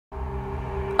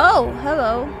Oh,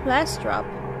 hello. Last drop.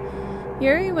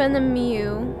 Yuri and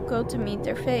Miu go to meet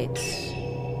their fates.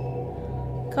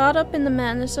 Caught up in the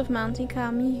madness of Mountain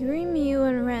Kami, Yuri, Miu,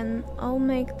 and Ren all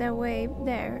make their way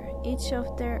there, each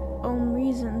of their own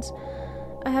reasons.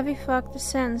 A heavy fog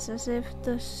descends as if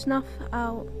to snuff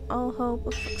out all hope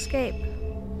of escape.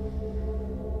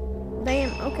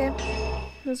 Damn, okay.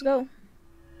 Let's go.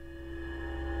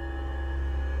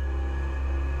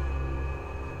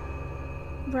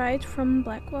 Bride from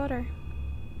Black Water.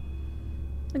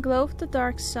 The glow of the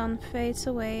dark sun fades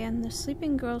away and the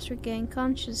sleeping girls regain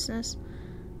consciousness.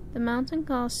 The mountain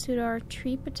calls to our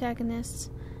three protagonists.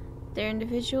 Their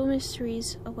individual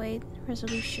mysteries await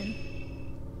resolution.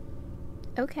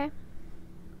 Okay.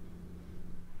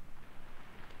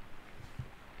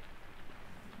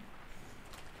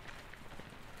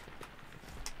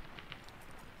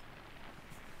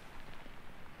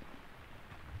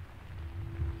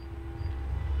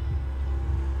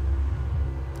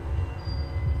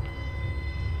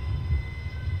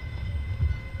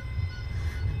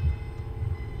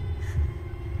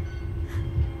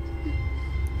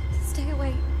 Stay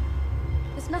away.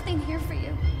 There's nothing here for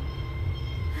you.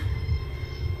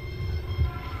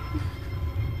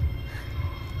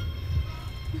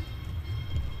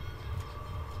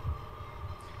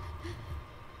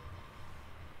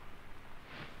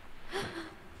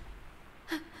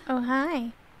 Oh,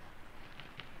 hi.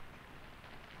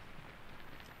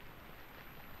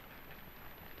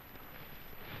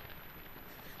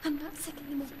 I'm not sick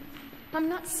anymore. I'm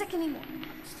not sick anymore. I'm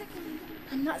not sick anymore.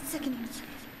 I'm not sick anymore.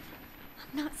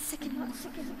 I'm not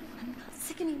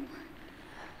sick anymore.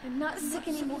 I'm not sick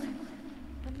anymore.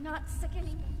 I'm not sick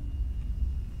anymore.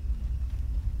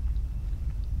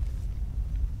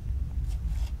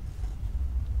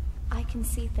 I can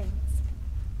see things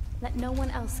that no one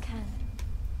else can.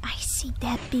 I see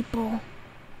dead people.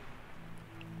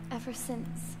 Ever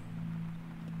since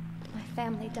my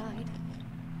family died,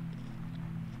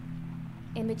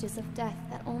 images of death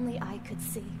that only I could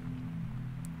see.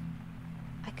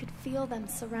 I could feel them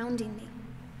surrounding me.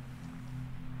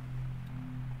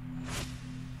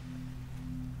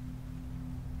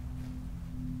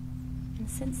 And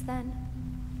since then,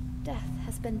 death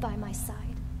has been by my side.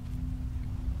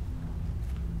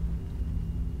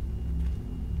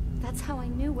 That's how I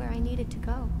knew where I needed to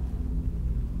go.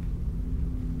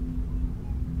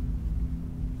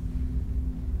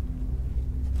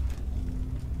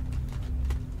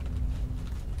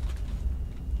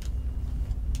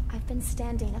 I've been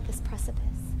standing at this precipice.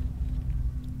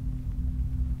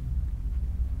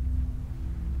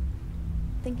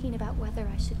 Thinking about whether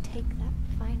I should take that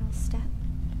final step.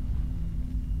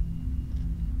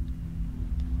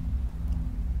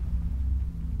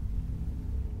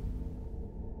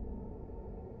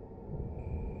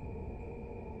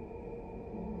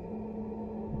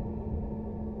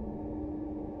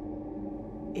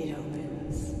 It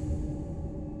opens.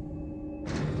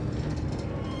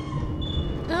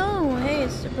 Oh, hey,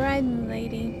 it's the bride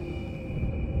lady.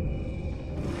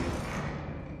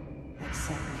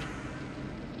 Accept me.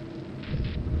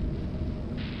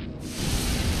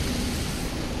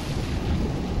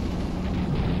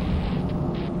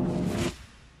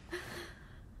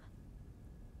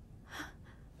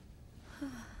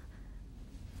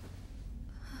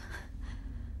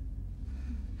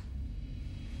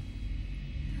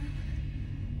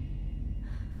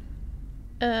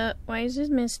 Why is it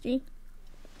misty?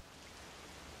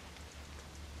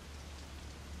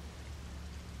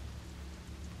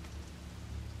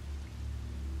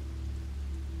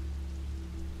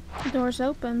 The door's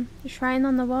open. The shrine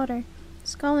on the water.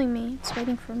 It's calling me. It's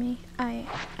waiting for me. I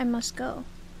must go.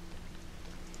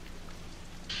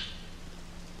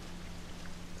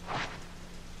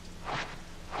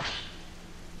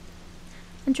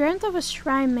 I dreamt of a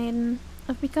shrine maiden,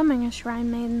 of becoming a shrine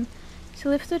maiden. She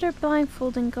lifted her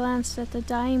blindfold and glanced at the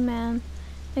dying man,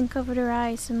 then covered her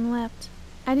eyes and leapt.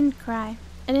 I didn't cry.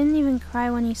 I didn't even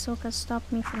cry when Hisoka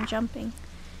stopped me from jumping.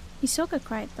 Hisoka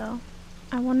cried though.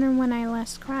 I wonder when I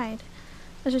last cried.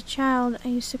 As a child, I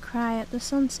used to cry at the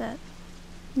sunset.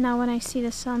 Now when I see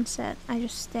the sunset, I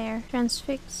just stare,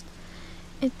 transfixed.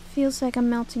 It feels like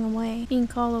I'm melting away, being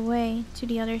called away to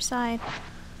the other side.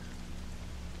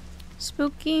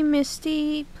 Spooky,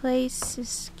 misty place is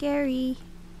scary.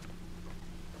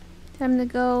 Time to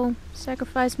go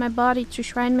sacrifice my body to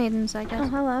shrine maidens, I guess. Oh,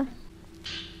 hello.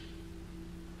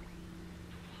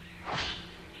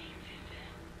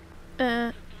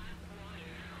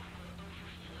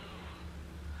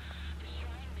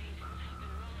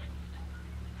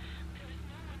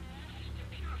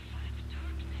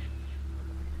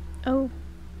 Oh,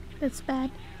 that's bad.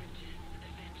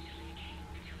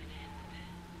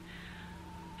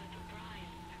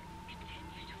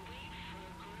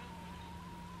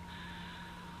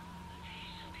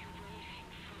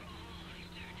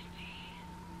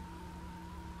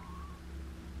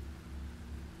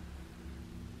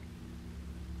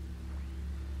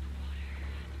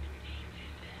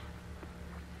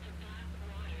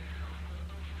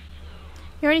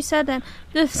 You already said that.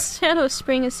 The shadow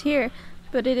spring is here,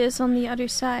 but it is on the other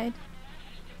side.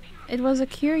 It was a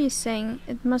curious saying.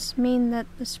 It must mean that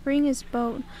the spring is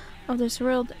both of this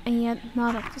world and yet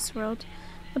not of this world.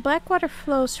 The black water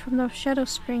flows from the shadow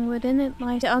spring. Within it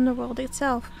lies the underworld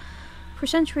itself. For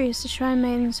centuries, the Shrine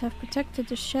Maidens have protected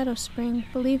the shadow spring,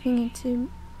 believing it to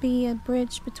be a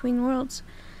bridge between worlds.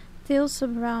 Tales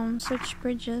around such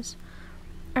bridges.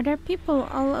 Are there people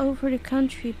all over the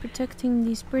country protecting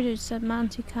these bridges that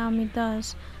Mount Ikami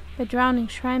does by drowning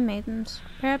Shrine Maidens?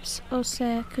 Perhaps Ose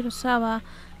Kurosawa,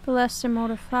 the last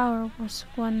immortal flower, was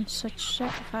one such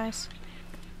sacrifice.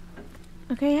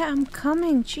 Okay, yeah, I'm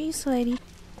coming. Jeez, lady.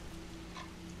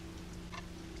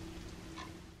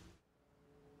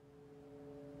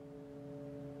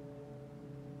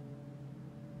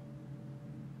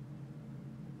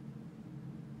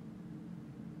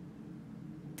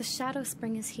 The shadow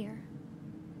spring is here,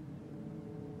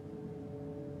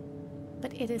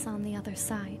 but it is on the other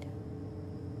side.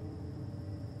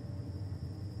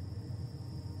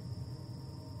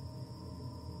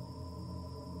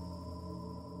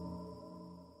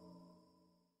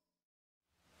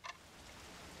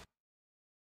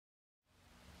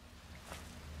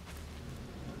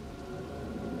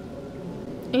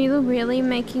 Are you really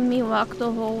making me walk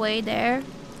the whole way there?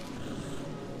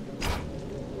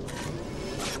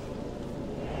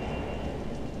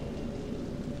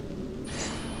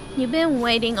 You've been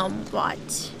waiting on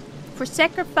what? For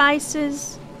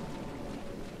sacrifices?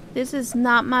 This is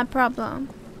not my problem.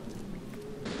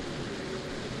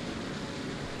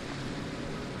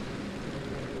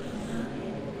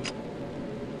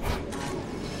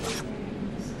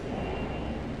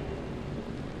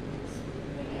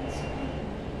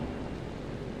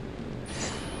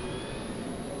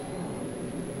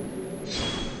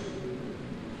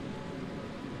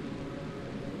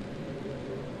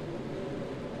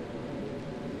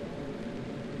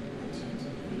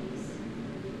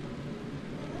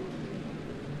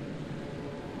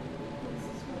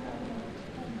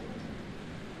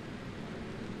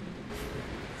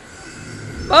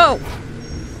 Whoa!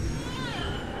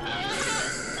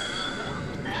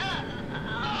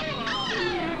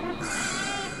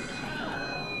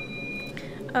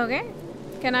 Okay.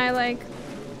 Can I, like,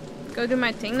 go do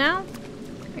my thing now?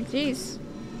 Like, jeez.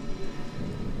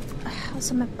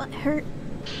 Also, my butt hurt.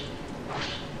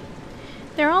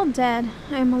 They're all dead.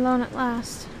 I am alone at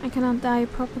last. I cannot die a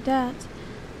proper death.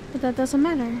 But that doesn't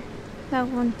matter. That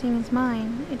one thing is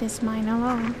mine. It is mine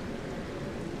alone.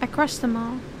 I crushed them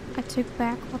all. I took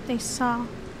back what they saw,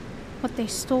 what they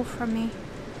stole from me.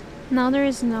 Now there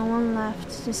is no one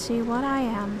left to see what I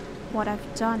am, what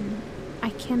I've done.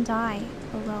 I can die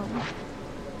alone.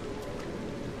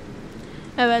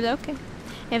 Oh, well, okay.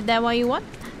 If that's what you want,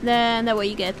 then that's what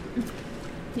you get.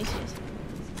 Yes, yes.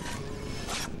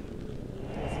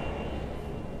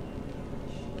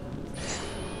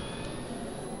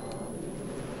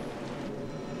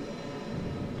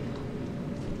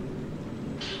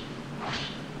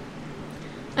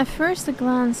 At first a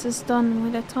glance is done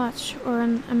with a touch or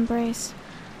an embrace.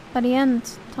 By the end,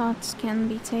 thoughts can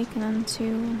be taken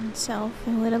into oneself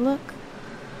with a look.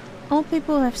 All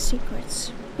people have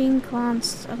secrets. Being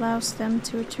glanced allows them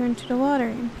to return to the water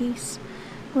in peace,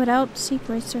 without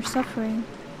secrets or suffering.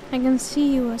 I can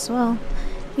see you as well.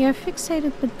 You are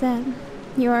fixated with death.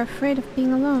 You are afraid of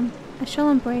being alone. I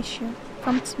shall embrace you.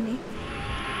 Come to me.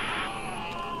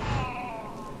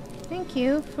 Thank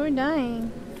you for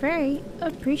dying. Very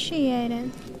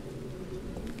appreciated.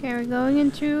 Okay, we're going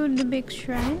into the big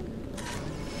shrine.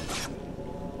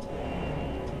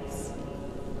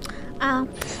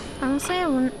 Honestly, I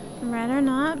wouldn't rather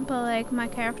not, but like my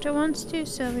character wants to,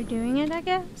 so we're doing it, I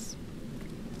guess.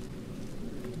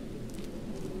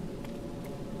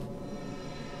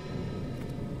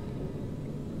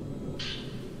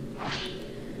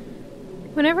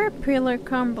 Whenever a pillar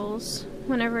crumbles,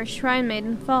 whenever a shrine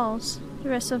maiden falls, the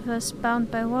rest of us,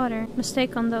 bound by water, must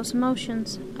take on those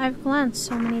emotions. I've glanced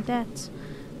so many deaths.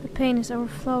 The pain is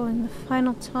overflowing, the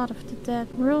final thought of the dead.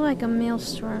 We're like a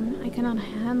maelstrom I cannot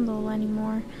handle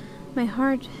anymore. My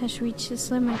heart has reached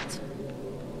its limit.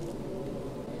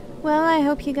 Well, I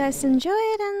hope you guys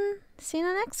enjoyed, and see you in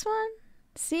the next one.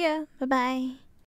 See ya. Bye-bye.